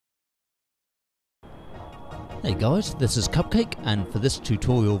Hey guys, this is Cupcake, and for this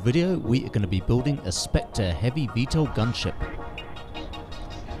tutorial video we are going to be building a Spectre heavy VTOL gunship.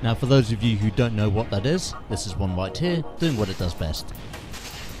 Now for those of you who don't know what that is, this is one right here doing what it does best.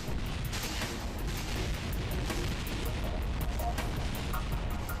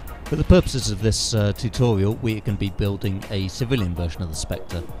 For the purposes of this tutorial we are going to be building a civilian version of the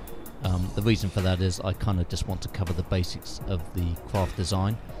Spectre. The reason for that is I kind of just want to cover the basics of the craft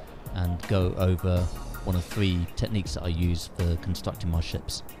design and go over one of three techniques that I use for constructing my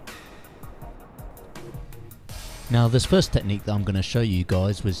ships. Now this first technique that I'm going to show you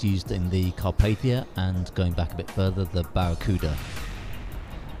guys was used in the Carpathia and, going back a bit further, the Barracuda.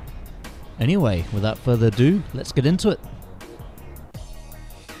 Anyway, without further ado, let's get into it.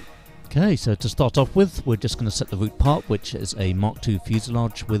 Okay, so to start off with, we're just going to set the root part, which is a Mark II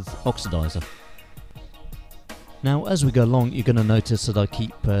fuselage with oxidizer. Now as we go along you're going to notice that I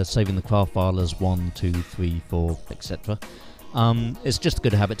keep saving the craft file as 1, 2, 3, 4, etc. It's just a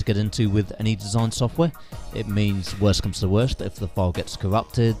good habit to get into with any design software. It means worst comes to worst, if the file gets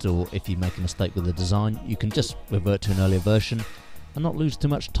corrupted or if you make a mistake with the design, you can just revert to an earlier version and not lose too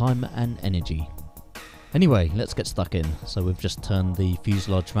much time and energy. Anyway, let's get stuck in. So we've just turned the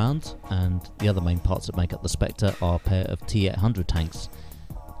fuselage round, and the other main parts that make up the Spectre are a pair of T800 tanks.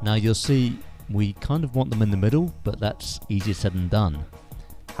 Now you'll see we kind of want them in the middle, but that's easier said than done.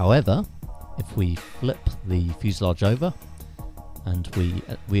 However, if we flip the fuselage over and we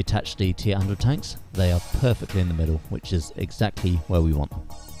reattach the T800 tanks, they are perfectly in the middle, which is exactly where we want them.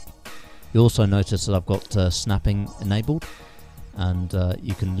 You also notice that I've got snapping enabled, and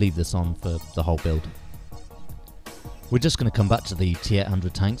you can leave this on for the whole build. We're just going to come back to the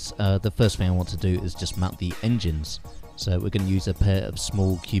T800 tanks. The first thing I want to do is just mount the engines. So we're going to use a pair of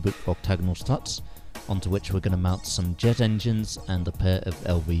small cubic octagonal struts, onto which we're going to mount some jet engines and a pair of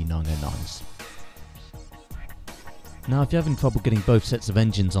LV909s. Now if you're having trouble getting both sets of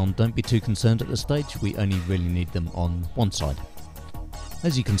engines on, don't be too concerned at this stage, we only really need them on one side.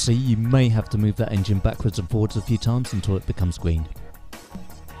 As you can see, you may have to move that engine backwards and forwards a few times until it becomes green.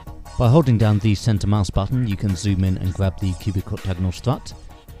 By holding down the center mouse button you can zoom in and grab the cubic octagonal strut,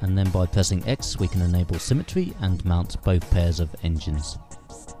 and then by pressing X we can enable symmetry and mount both pairs of engines.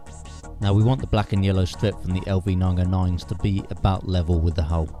 Now we want the black and yellow strip from the LV909s to be about level with the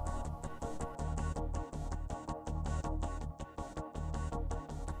hull.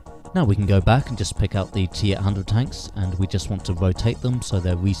 Now we can go back and just pick out the T800 tanks, and we just want to rotate them so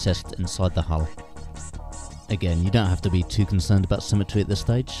they're recessed inside the hull. Again, you don't have to be too concerned about symmetry at this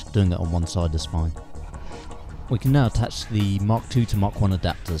stage, doing it on one side is fine. We can now attach the Mark II to Mark I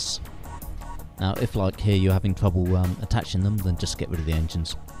adapters. Now if, like here, you're having trouble attaching them, then just get rid of the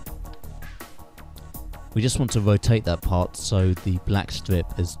engines. We just want to rotate that part so the black strip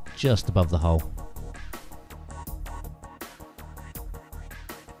is just above the hull.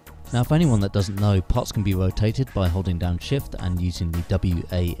 Now for anyone that doesn't know, parts can be rotated by holding down Shift and using the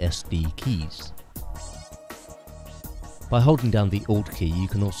WASD keys. By holding down the Alt key you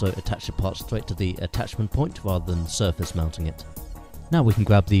can also attach the part straight to the attachment point rather than surface mounting it. Now we can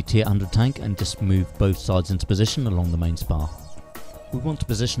grab the T800 tank and just move both sides into position along the main spar. We want to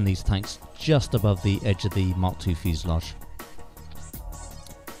position these tanks just above the edge of the Mark II fuselage.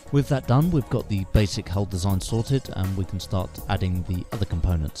 With that done, we've got the basic hull design sorted and we can start adding the other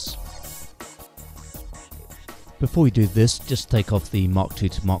components. Before we do this, just take off the Mark II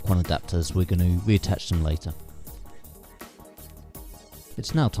to Mark I adapters, we're going to reattach them later.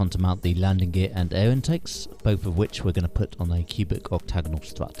 It's now time to mount the landing gear and air intakes, both of which we're going to put on a cubic octagonal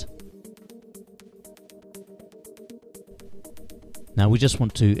strut. Now we just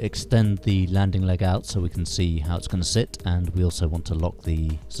want to extend the landing leg out so we can see how it's going to sit, and we also want to lock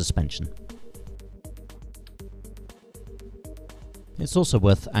the suspension. It's also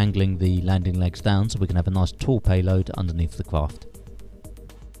worth angling the landing legs down so we can have a nice tall payload underneath the craft.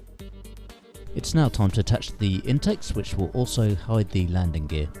 It's now time to attach the intakes, which will also hide the landing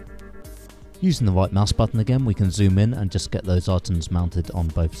gear. Using the right mouse button again we can zoom in and just get those items mounted on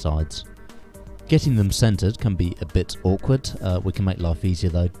both sides. Getting them centered can be a bit awkward. We can make life easier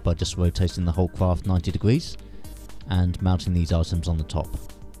though by just rotating the whole craft 90 degrees and mounting these items on the top.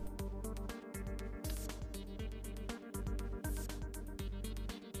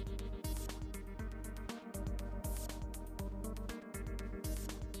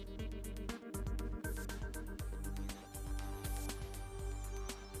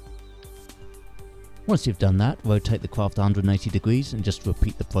 Once you've done that, rotate the craft 180 degrees and just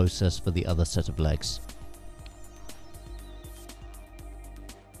repeat the process for the other set of legs.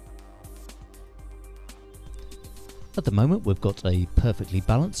 At the moment we've got a perfectly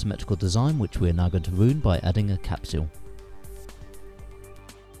balanced symmetrical design which we are now going to ruin by adding a capsule.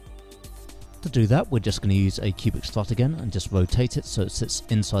 To do that we're just going to use a cubic strut again and just rotate it so it sits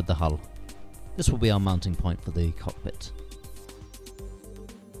inside the hull. This will be our mounting point for the cockpit.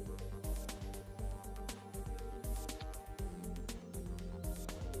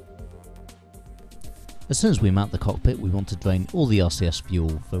 As soon as we mount the cockpit we want to drain all the RCS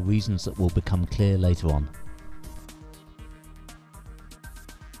fuel for reasons that will become clear later on.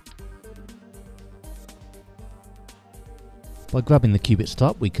 By grabbing the cubic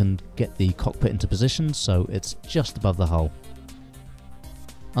strut we can get the cockpit into position so it's just above the hull.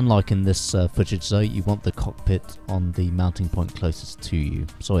 Unlike in this footage though, you want the cockpit on the mounting point closest to you.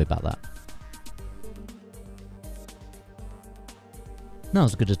 Sorry about that. Now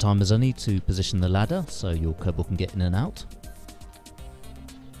is as good a time as any to position the ladder so your Kerbal can get in and out.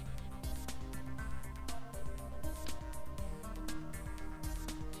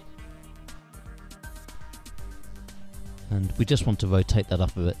 And we just want to rotate that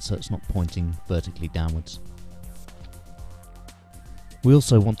up a bit so it's not pointing vertically downwards. We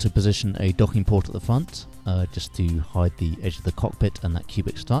also want to position a docking port at the front just to hide the edge of the cockpit and that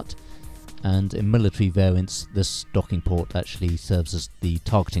cubic strut. And in military variants this docking port actually serves as the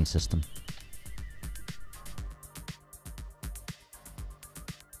targeting system.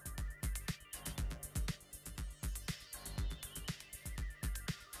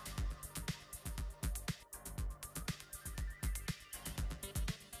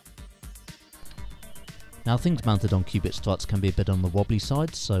 Now things mounted on cubic struts can be a bit on the wobbly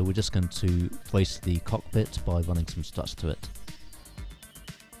side, so we're just going to brace the cockpit by running some struts to it.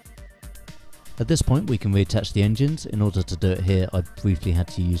 At this point we can reattach the engines. In order to do it here I briefly had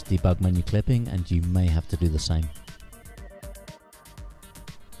to use debug menu clipping and you may have to do the same.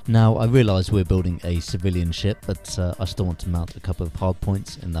 Now I realise we're building a civilian ship but I still want to mount a couple of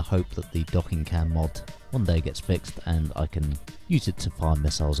hardpoints in the hope that the docking cam mod one day gets fixed and I can use it to fire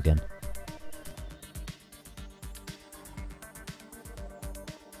missiles again.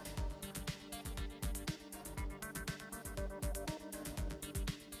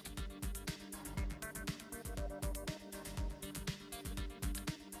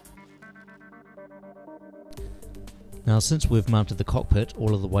 Now since we've mounted the cockpit,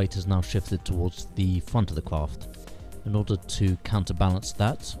 all of the weight is now shifted towards the front of the craft. In order to counterbalance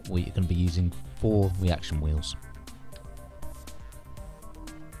that, we're going to be using 4 reaction wheels.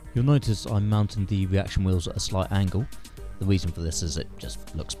 You'll notice I'm mounting the reaction wheels at a slight angle. The reason for this is it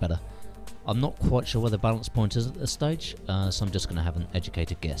just looks better. I'm not quite sure where the balance point is at this stage, so I'm just going to have an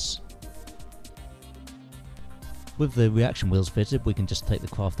educated guess. With the reaction wheels fitted, we can just take the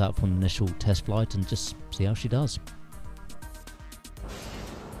craft out for an initial test flight and just see how she does.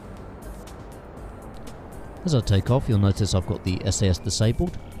 As I take off, you'll notice I've got the SAS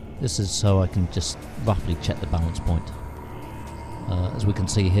disabled. This is so I can just roughly check the balance point. As we can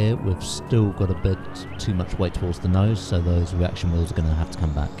see here, we've still got a bit too much weight towards the nose, so those reaction wheels are going to have to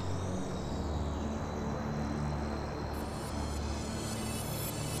come back.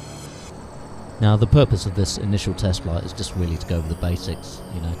 Now the purpose of this initial test flight is just really to go over the basics,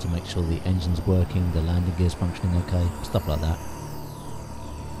 you know, to make sure the engine's working, the landing gear's functioning okay, stuff like that.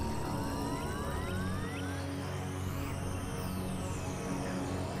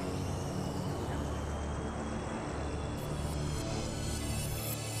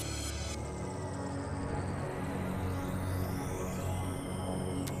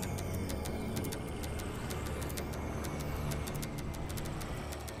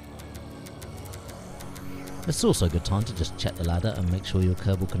 It's also a good time to just check the ladder and make sure your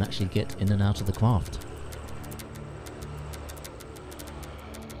Kerbal can actually get in and out of the craft.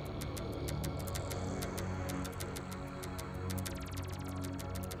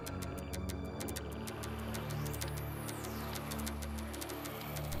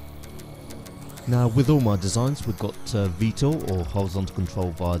 Now with all my designs we've got VTOL or horizontal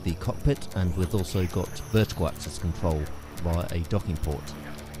control via the cockpit, and we've also got vertical axis control via a docking port.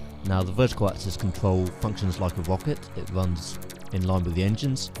 Now the vertical axis control functions like a rocket, it runs in line with the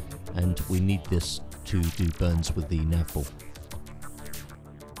engines and we need this to do burns with the nav ball.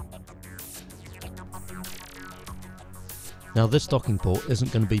 Now this docking port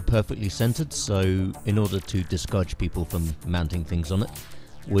isn't going to be perfectly centered, so in order to discourage people from mounting things on it,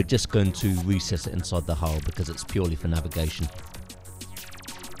 we're just going to recess it inside the hull because it's purely for navigation.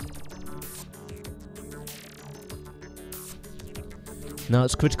 Now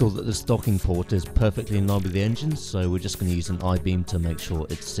it's critical that this docking port is perfectly in line with the engine, so we're just going to use an I-beam to make sure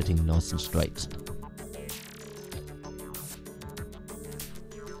it's sitting nice and straight.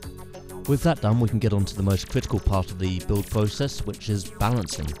 With that done, we can get on to the most critical part of the build process, which is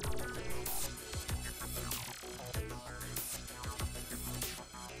balancing.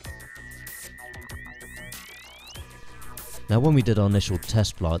 Now when we did our initial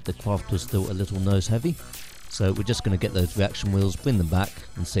test flight, the craft was still a little nose heavy, so we're just going to get those reaction wheels, bring them back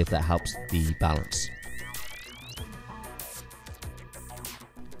and see if that helps the balance.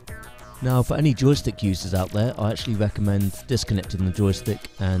 Now for any joystick users out there, I actually recommend disconnecting the joystick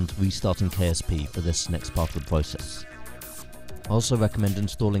and restarting KSP for this next part of the process. I also recommend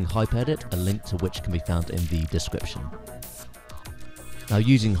installing Hyperedit, a link to which can be found in the description. Now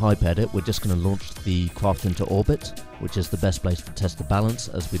using Hyperedit, we're just going to launch the craft into orbit, which is the best place to test the balance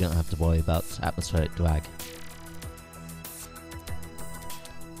as we don't have to worry about atmospheric drag.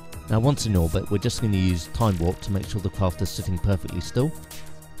 Now once in orbit, we're just going to use time warp to make sure the craft is sitting perfectly still.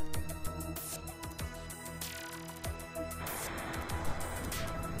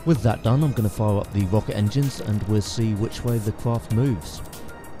 With that done, I'm going to fire up the rocket engines and we'll see which way the craft moves.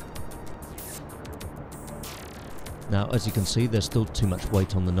 Now as you can see, there's still too much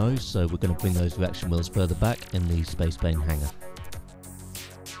weight on the nose, so we're going to bring those reaction wheels further back in the spaceplane hangar.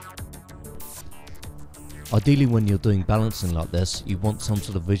 Ideally when you're doing balancing like this, you want some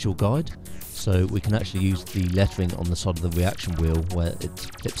sort of visual guide, so we can actually use the lettering on the side of the reaction wheel where it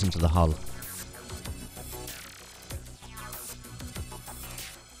fits into the hull.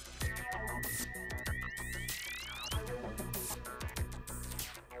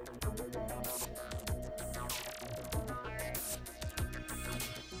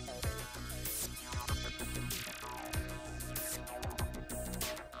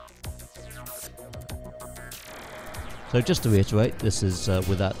 So just to reiterate, this is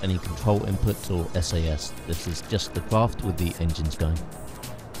without any control input or SAS. This is just the craft with the engines going.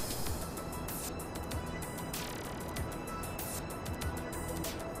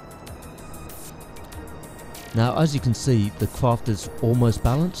 Now as you can see, the craft is almost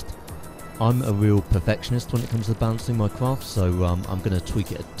balanced. I'm a real perfectionist when it comes to balancing my craft, so I'm going to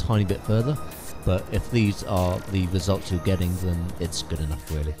tweak it a tiny bit further, but if these are the results you're getting, then it's good enough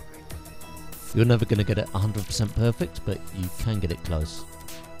really. You're never going to get it 100% perfect, but you can get it close.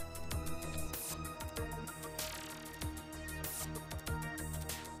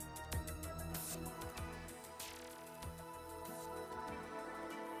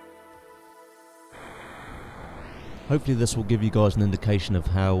 Hopefully this will give you guys an indication of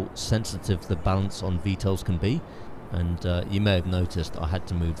how sensitive the balance on VTOLs can be, and you may have noticed I had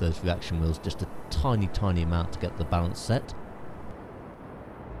to move those reaction wheels just a tiny amount to get the balance set.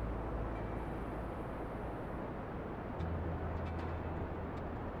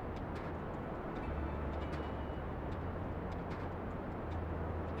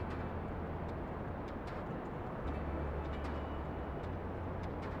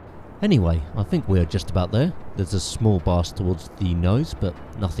 Anyway, I think we're just about there. There's a small blast towards the nose, but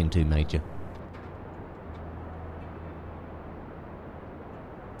nothing too major.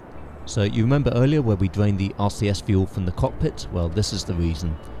 So you remember earlier where we drained the RCS fuel from the cockpit? Well, this is the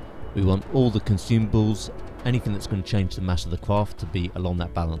reason. We want all the consumables, anything that's going to change the mass of the craft, to be along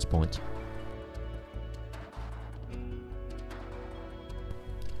that balance point.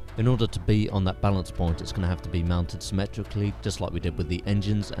 In order to be on that balance point, it's going to have to be mounted symmetrically, just like we did with the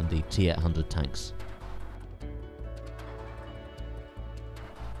engines and the T800 tanks.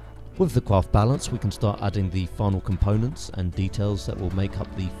 With the craft balance, we can start adding the final components and details that will make up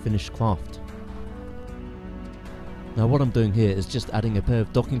the finished craft. Now what I'm doing here is just adding a pair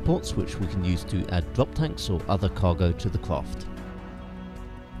of docking ports which we can use to add drop tanks or other cargo to the craft.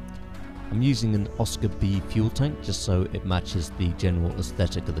 I'm using an Oscar B fuel tank just so it matches the general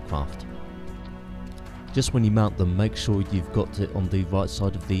aesthetic of the craft. Just when you mount them, make sure you've got it on the right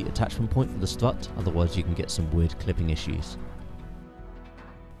side of the attachment point for the strut, otherwise you can get some weird clipping issues.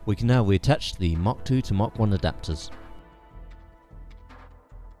 We can now reattach the Mark II to Mark I adapters.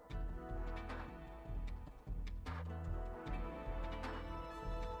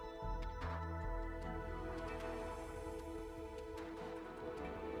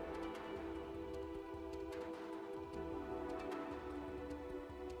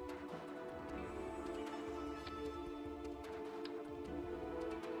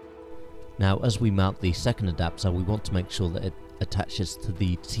 Now as we mount the second adapter, we want to make sure that it attaches to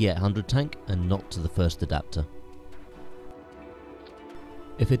the T800 tank and not to the first adapter.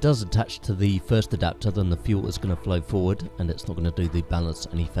 If it does attach to the first adapter, then the fuel is going to flow forward and it's not going to do the balance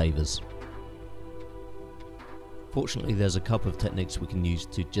any favours. Fortunately, there's a couple of techniques we can use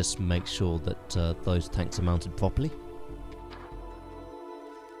to just make sure that those tanks are mounted properly.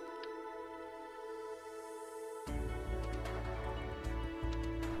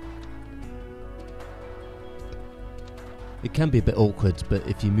 It can be a bit awkward, but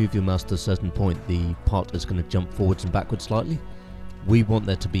if you move your mouse to a certain point, the part is going to jump forwards and backwards slightly. We want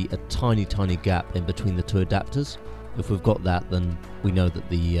there to be a tiny gap in between the two adapters. If we've got that, then we know that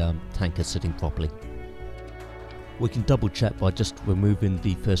the tank is sitting properly. We can double check by just removing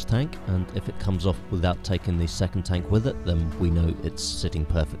the first tank, and if it comes off without taking the second tank with it, then we know it's sitting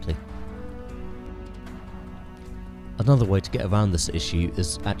perfectly. Another way to get around this issue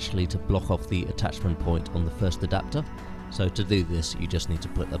is actually to block off the attachment point on the first adapter. So to do this, you just need to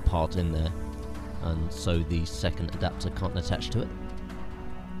put a part in there, and so the second adapter can't attach to it.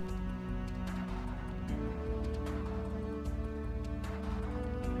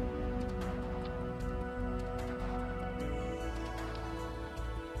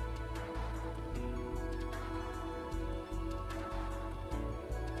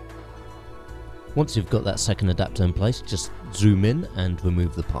 Once you've got that second adapter in place, just zoom in and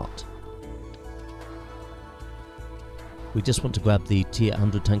remove the part. We just want to grab the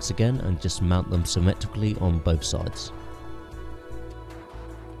T800 tanks again and just mount them symmetrically on both sides.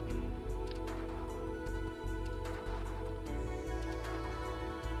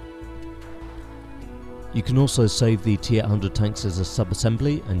 You can also save the T800 tanks as a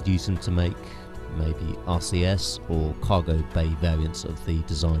sub-assembly and use them to make maybe RCS or cargo bay variants of the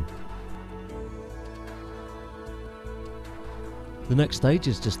design. The next stage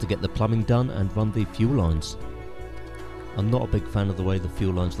is just to get the plumbing done and run the fuel lines. I'm not a big fan of the way the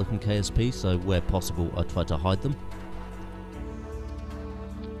fuel lines look in KSP, so where possible I try to hide them.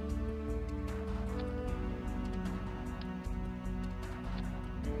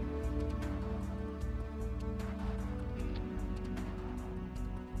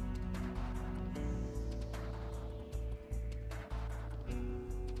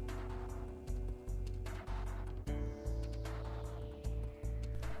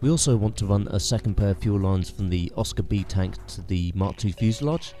 We also want to run a second pair of fuel lines from the Oscar B tank to the Mark II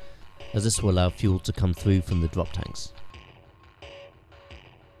fuselage, as this will allow fuel to come through from the drop tanks.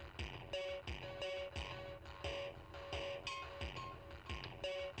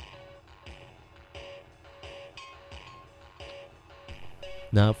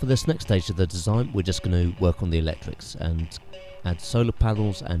 Now for this next stage of the design, we're just going to work on the electrics and add solar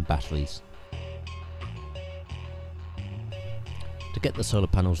panels and batteries. To get the solar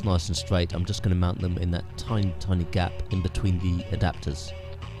panels nice and straight, I'm just going to mount them in that tiny gap in between the adapters.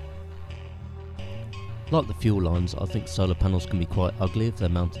 Like the fuel lines, I think solar panels can be quite ugly if they're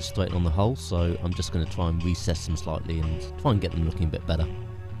mounted straight on the hull, so I'm just going to try and recess them slightly and try and get them looking a bit better.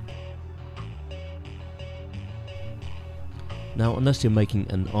 Now, unless you're making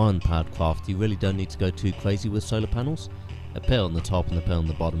an iron-powered craft, you really don't need to go too crazy with solar panels. A pair on the top and a pair on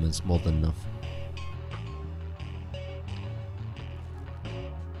the bottom is more than enough.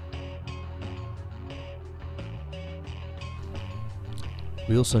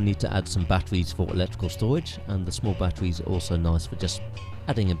 We also need to add some batteries for electrical storage, and the small batteries are also nice for just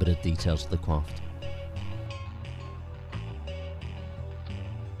adding a bit of detail to the craft.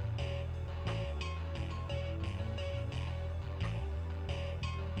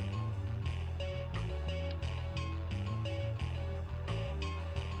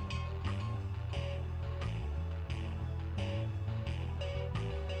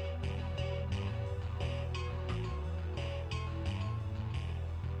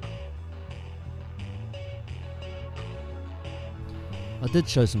 I did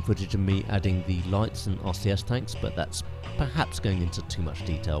show some footage of me adding the lights and RCS tanks, but that's perhaps going into too much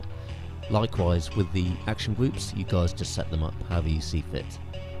detail. Likewise with the action groups, you guys just set them up however you see fit.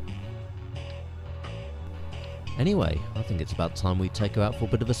 Anyway, I think it's about time we take her out for a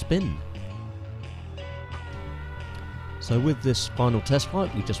bit of a spin. So with this final test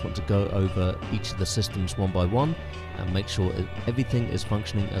flight, we just want to go over each of the systems one by one and make sure everything is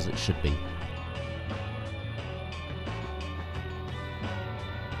functioning as it should be.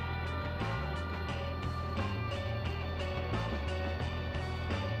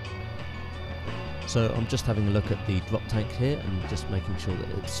 So I'm just having a look at the drop tank here and just making sure that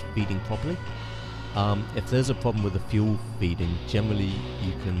it's feeding properly. If there's a problem with the fuel feeding, generally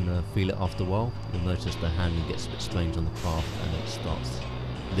you can feel it after a while. You'll notice the handling gets a bit strange on the craft and it starts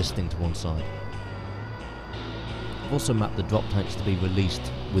listing to one side. I've also mapped the drop tanks to be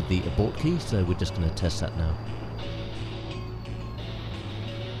released with the abort key, so we're just going to test that now.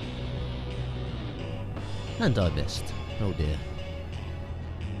 And I missed. Oh dear.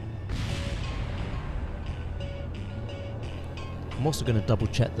 I'm also going to double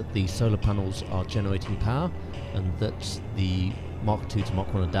check that the solar panels are generating power and that the Mark II to Mark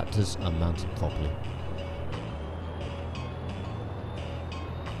I adapters are mounted properly.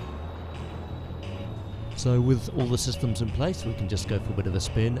 So with all the systems in place, we can just go for a bit of a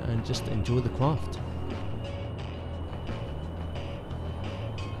spin and just enjoy the craft.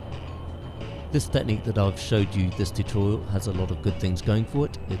 This technique that I've showed you this tutorial has a lot of good things going for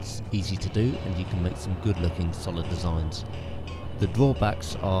it. It's easy to do and you can make some good looking solid designs. The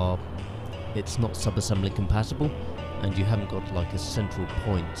drawbacks are it's not sub-assembly compatible and you haven't got like a central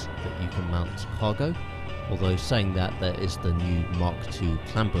point that you can mount cargo. Although saying that, there is the new Mark II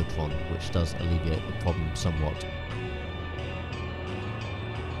Clamberatron which does alleviate the problem somewhat.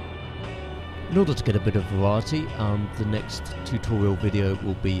 In order to get a bit of variety, the next tutorial video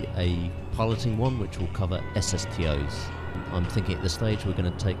will be a piloting one which will cover SSTOs. I'm thinking at this stage we're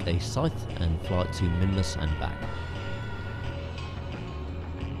going to take a scythe and fly it to Minmus and back.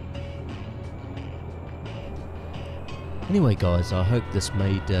 Anyway guys, I hope this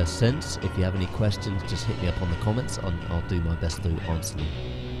made sense. If you have any questions, just hit me up on the comments and I'll do my best to answer them.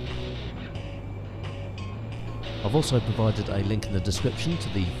 I've also provided a link in the description to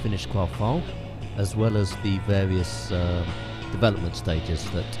the finished craft file, as well as the various development stages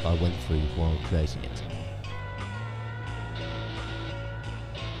that I went through while creating it.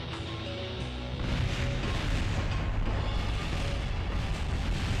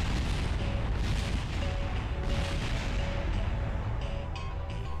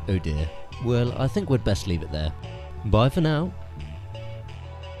 Oh dear. Well, I think we'd best leave it there. Bye for now.